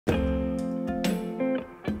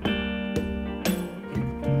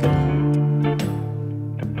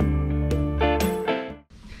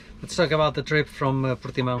talk about the trip from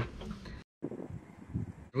Portimao.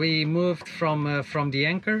 We moved from the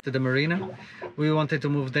anchor to the marina. We wanted to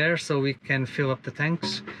move there so we can fill up the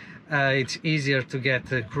tanks. It's easier to get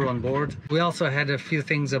crew on board. We also had a few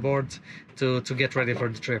things aboard to get ready for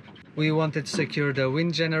the trip. We wanted to secure the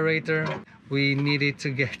wind generator. We needed to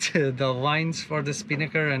get the lines for the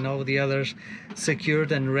spinnaker and all the others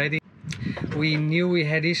secured and ready. We knew we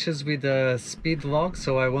had issues with the speed log,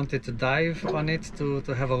 so I wanted to dive on it to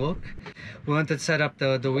have a look. We wanted to set up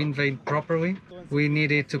the wind vane properly. We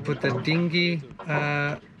needed to put the dinghy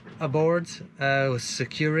aboard,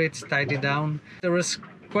 secure it, tidy it down. There was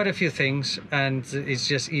quite a few things, and it's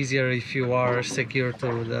just easier if you are secure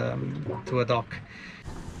to a dock.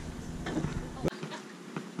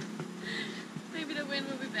 Maybe the wind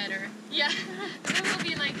will be better. Yeah, the wind will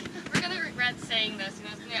be like, we're gonna regret saying this, you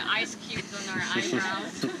know, it's gonna be ice cubes on our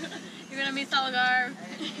eyebrows. You're gonna miss Algar.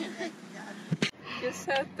 You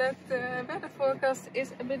said that the weather forecast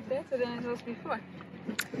is a bit better than it was before.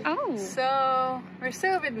 Oh. So we're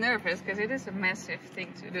still a bit nervous because it is a massive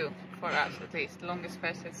thing to do for us, at least longest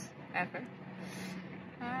passage ever.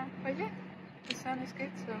 But yeah, the sun is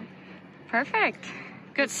good, so Perfect.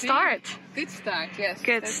 Good start. good start. Yes.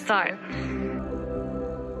 Good start.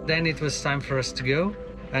 Then it was time for us to go.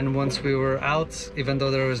 And once we were out, even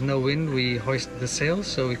though there was no wind, we hoisted the sails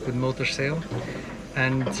so we could motor sail,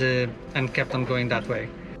 and kept on going that way.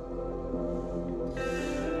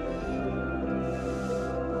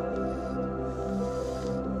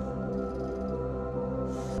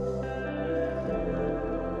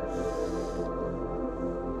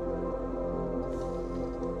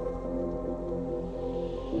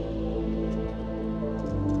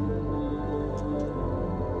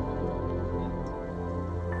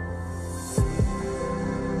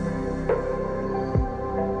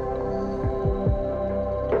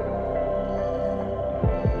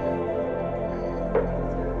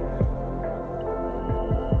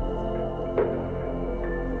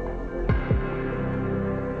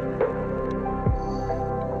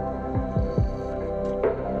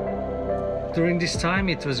 During this time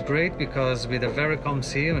it was great because with a very calm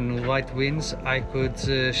sea and light winds I could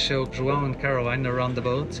show Joao and Carolyne around the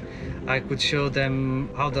boat. I could show them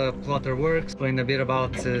how the plotter works, explain a bit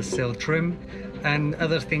about sail trim and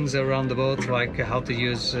other things around the boat, like how to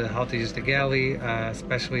use the galley,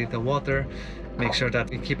 especially the water, make sure that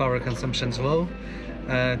we keep our consumptions low,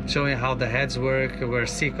 showing how the heads work, where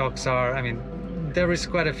seacocks are. I mean, there is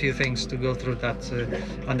quite a few things to go through that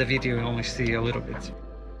on the video you only see a little bit.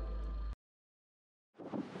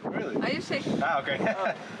 Are you sick? Ah, okay.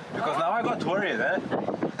 Because now I got worried, eh?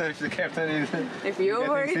 If the captain is... If you're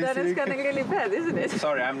worried, then it's seasick. getting really bad, isn't it?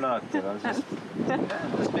 Sorry, I'm not. You know,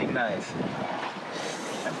 just being nice.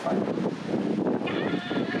 I'm fine.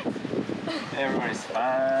 Everybody's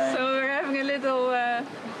fine. So we're having a little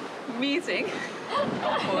meeting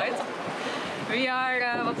on board. We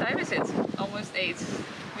are, what time is it? Almost 8.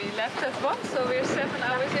 We left at 1, so we're 7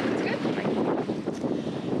 hours in the trip.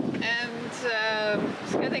 And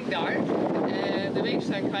it's getting dark, and the waves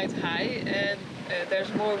are quite high, and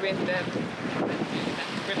there's more wind than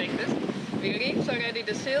predicted. We reefed already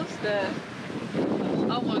the sails,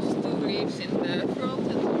 almost 2 reefs in the front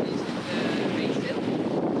and 2 reefs in the mainsail.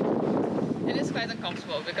 And it's quite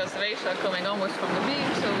uncomfortable because the waves are coming almost from the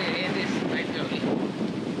beam, so we're in this quite early.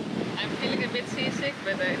 I'm feeling a bit seasick,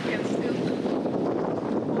 but I can still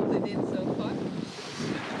hold it in so far.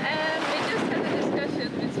 And we just had a discussion,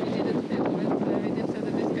 which we didn't film, but we just had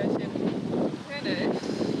a discussion.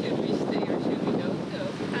 Should we stay or should we go? So,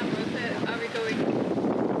 are we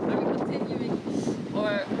continuing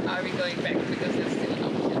or are we going back? Because that's still an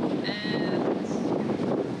option. And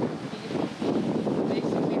we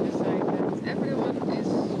basically decided that everyone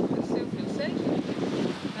still feels safe.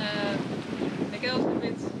 Miguel's a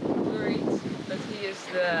bit worried, but he's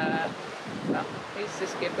the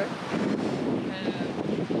skipper.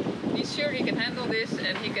 He's sure he can handle this,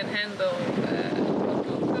 and he can handle what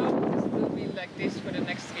will come, because it will be like this for the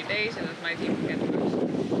next 3 days, and it might even get worse.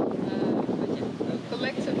 But yeah,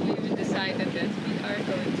 collectively we decided that we are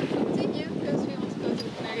going to continue, because we want to go to the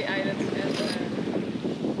Canary Islands, and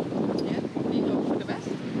yeah, we hope for the best.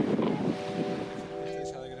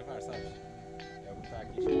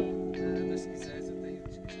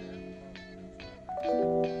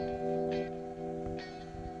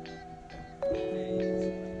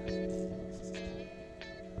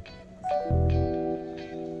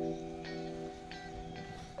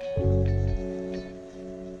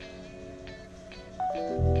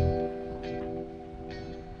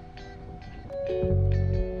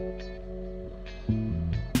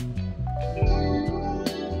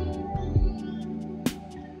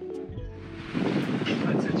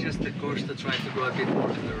 go a bit more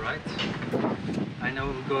to the right. I know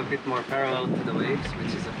we'll go a bit more parallel to the waves,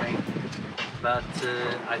 which is a pain. But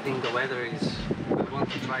I think the weather is... We want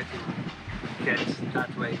to try to get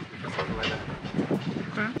that way because of the weather.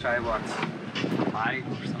 Okay. Try what?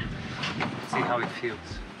 5 or something. See how it feels.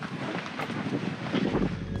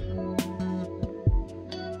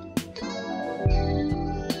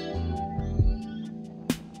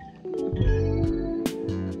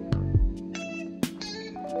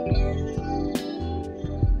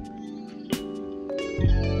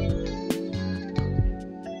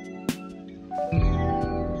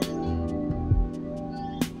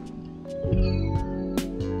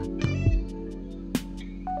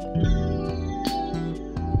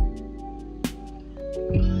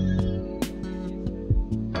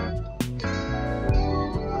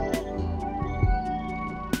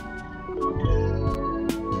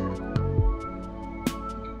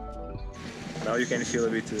 Now you can feel a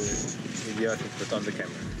bit idiotic, but on the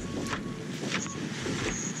camera.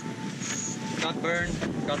 Got burned,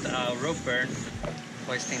 got a rope burn,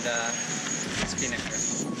 hoisting the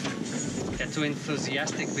spinnaker. Get too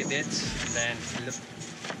enthusiastic with it, and then look.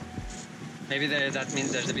 Maybe that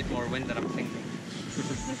means there's a bit more wind than I'm thinking.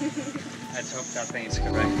 Let's hope that thing is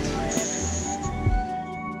correct.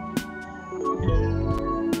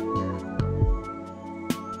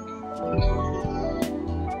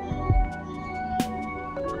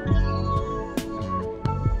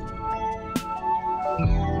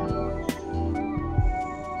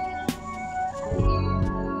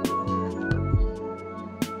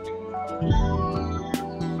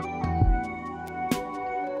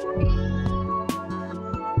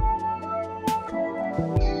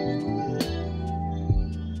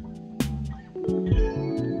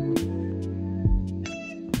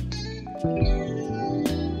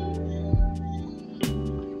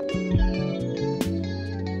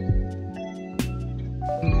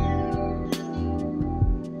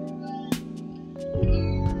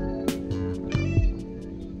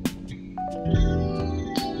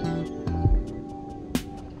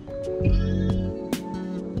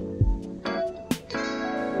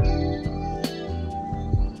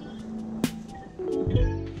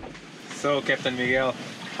 So, Captain Miguel,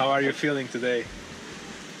 how are you feeling today?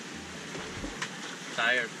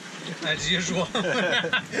 Tired, as usual.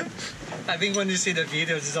 I think when you see the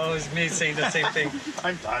videos, it's always me saying the same thing.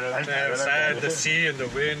 I'm tired, I'm tired, the sea and the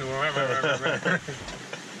wind.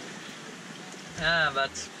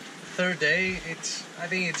 But third day, I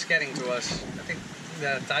think it's getting to us. I think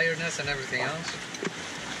the tiredness and everything else.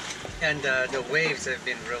 And the waves have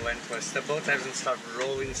been relentless. The boat hasn't started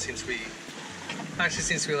rolling since we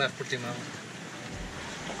left Portimao.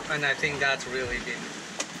 And I think that's really been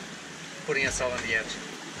putting us all on the edge.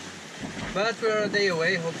 But we're a day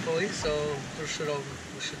away, hopefully, so we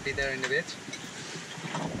should be there in a bit.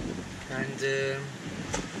 And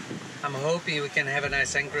I'm hoping we can have a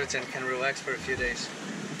nice anchorage and can relax for a few days.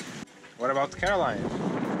 What about Carolyne?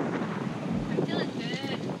 I'm feeling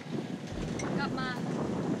good. Got my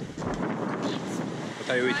beets. What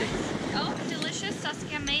are you eating? Oh, delicious.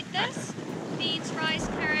 Saskia made this. Beets, rice,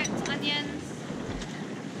 carrots, onions.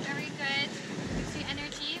 Very good. Gives you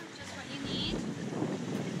energy, just what you need.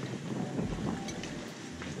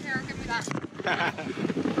 Here, give me that.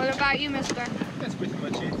 What about you, mister? That's pretty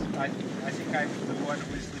much it. I think I'm the one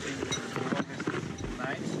who is sleeping the longest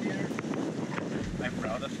nights here. I'm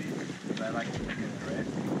proud of it, but I like to take a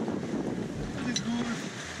rest. But it's good.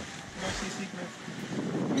 No seasickness.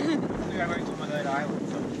 We are going to Madeira Island,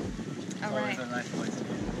 so it's always a nice place to be.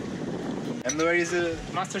 And where is the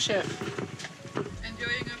master chef?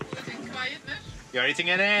 Enjoying a food in quietness. You're eating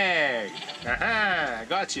an egg! Aha!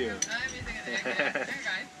 Got you! I'm eating an egg. Yeah,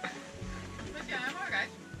 guys. But yeah, I'm alright.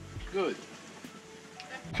 Good.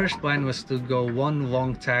 First plan was to go one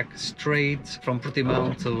long tack straight from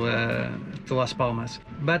Portimao to Las Palmas.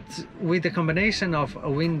 But with the combination of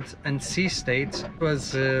wind and sea state, it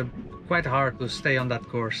was quite hard to stay on that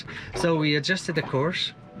course. So we adjusted the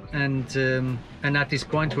course. And at this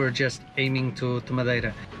point we're just aiming to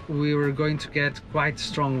Madeira. We were going to get quite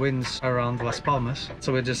strong winds around Las Palmas,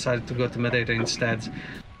 so we decided to go to Madeira instead.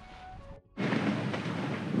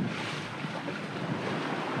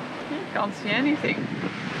 Can't see anything.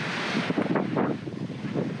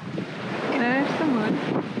 There's the moon.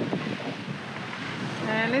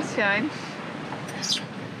 And it shines.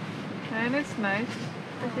 And it's nice,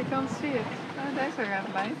 but you can't see it. Oh, there's a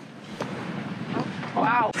red light.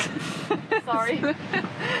 Wow! Sorry.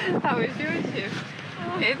 How is your shift?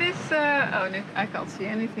 It is... oh, no, I can't see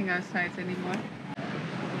anything outside anymore.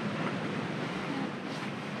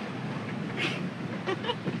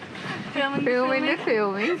 Filming the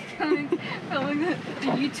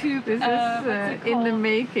YouTube. This is in the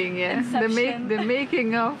making, yeah. The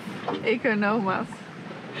making of Economas.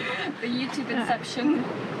 The YouTube inception.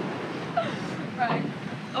 Right.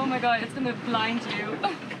 Oh my god, it's gonna blind you.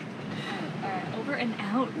 Alright, over and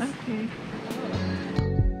out. Okay.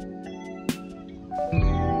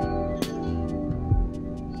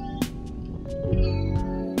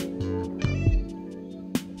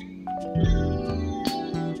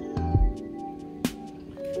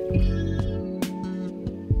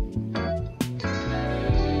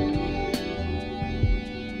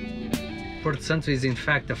 Porto Santo is in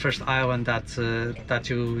fact the first island that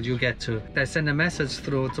you get to. I sent a message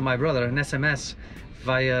through to my brother, an SMS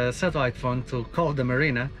via satellite phone, to call the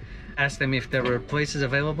marina, asked them if there were places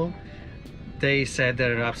available. They said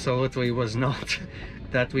there absolutely was not,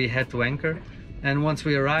 that we had to anchor. And once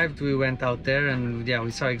we arrived, we went out there and yeah, we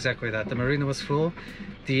saw exactly that. The marina was full.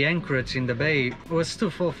 The anchorage in the bay was too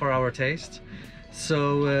full for our taste.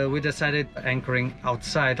 So we decided anchoring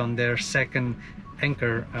outside on their second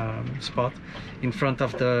anchor spot in front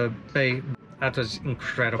of the bay. That was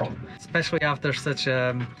incredible, especially after such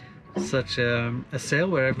a sail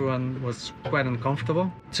where everyone was quite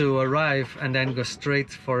uncomfortable. To arrive and then go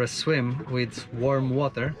straight for a swim with warm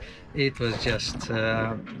water, it was just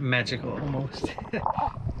magical almost.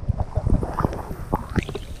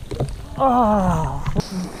 Oh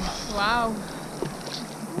Wow.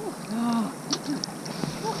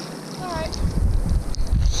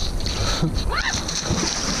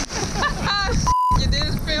 You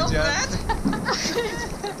didn't film that?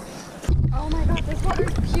 Oh my god, this water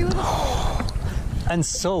is beautiful. and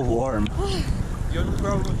so warm. The only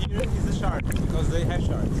problem here is the sharks, because they have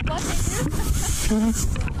sharks. What they do?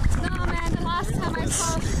 No man, the last time I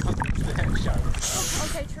saw... They have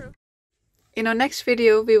sharks. Okay, true. In our next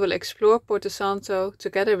video we will explore Porto Santo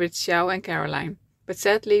together with Joao and Carolyne, but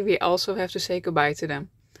sadly we also have to say goodbye to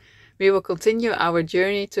them. We will continue our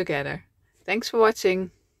journey together. Thanks for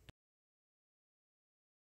watching!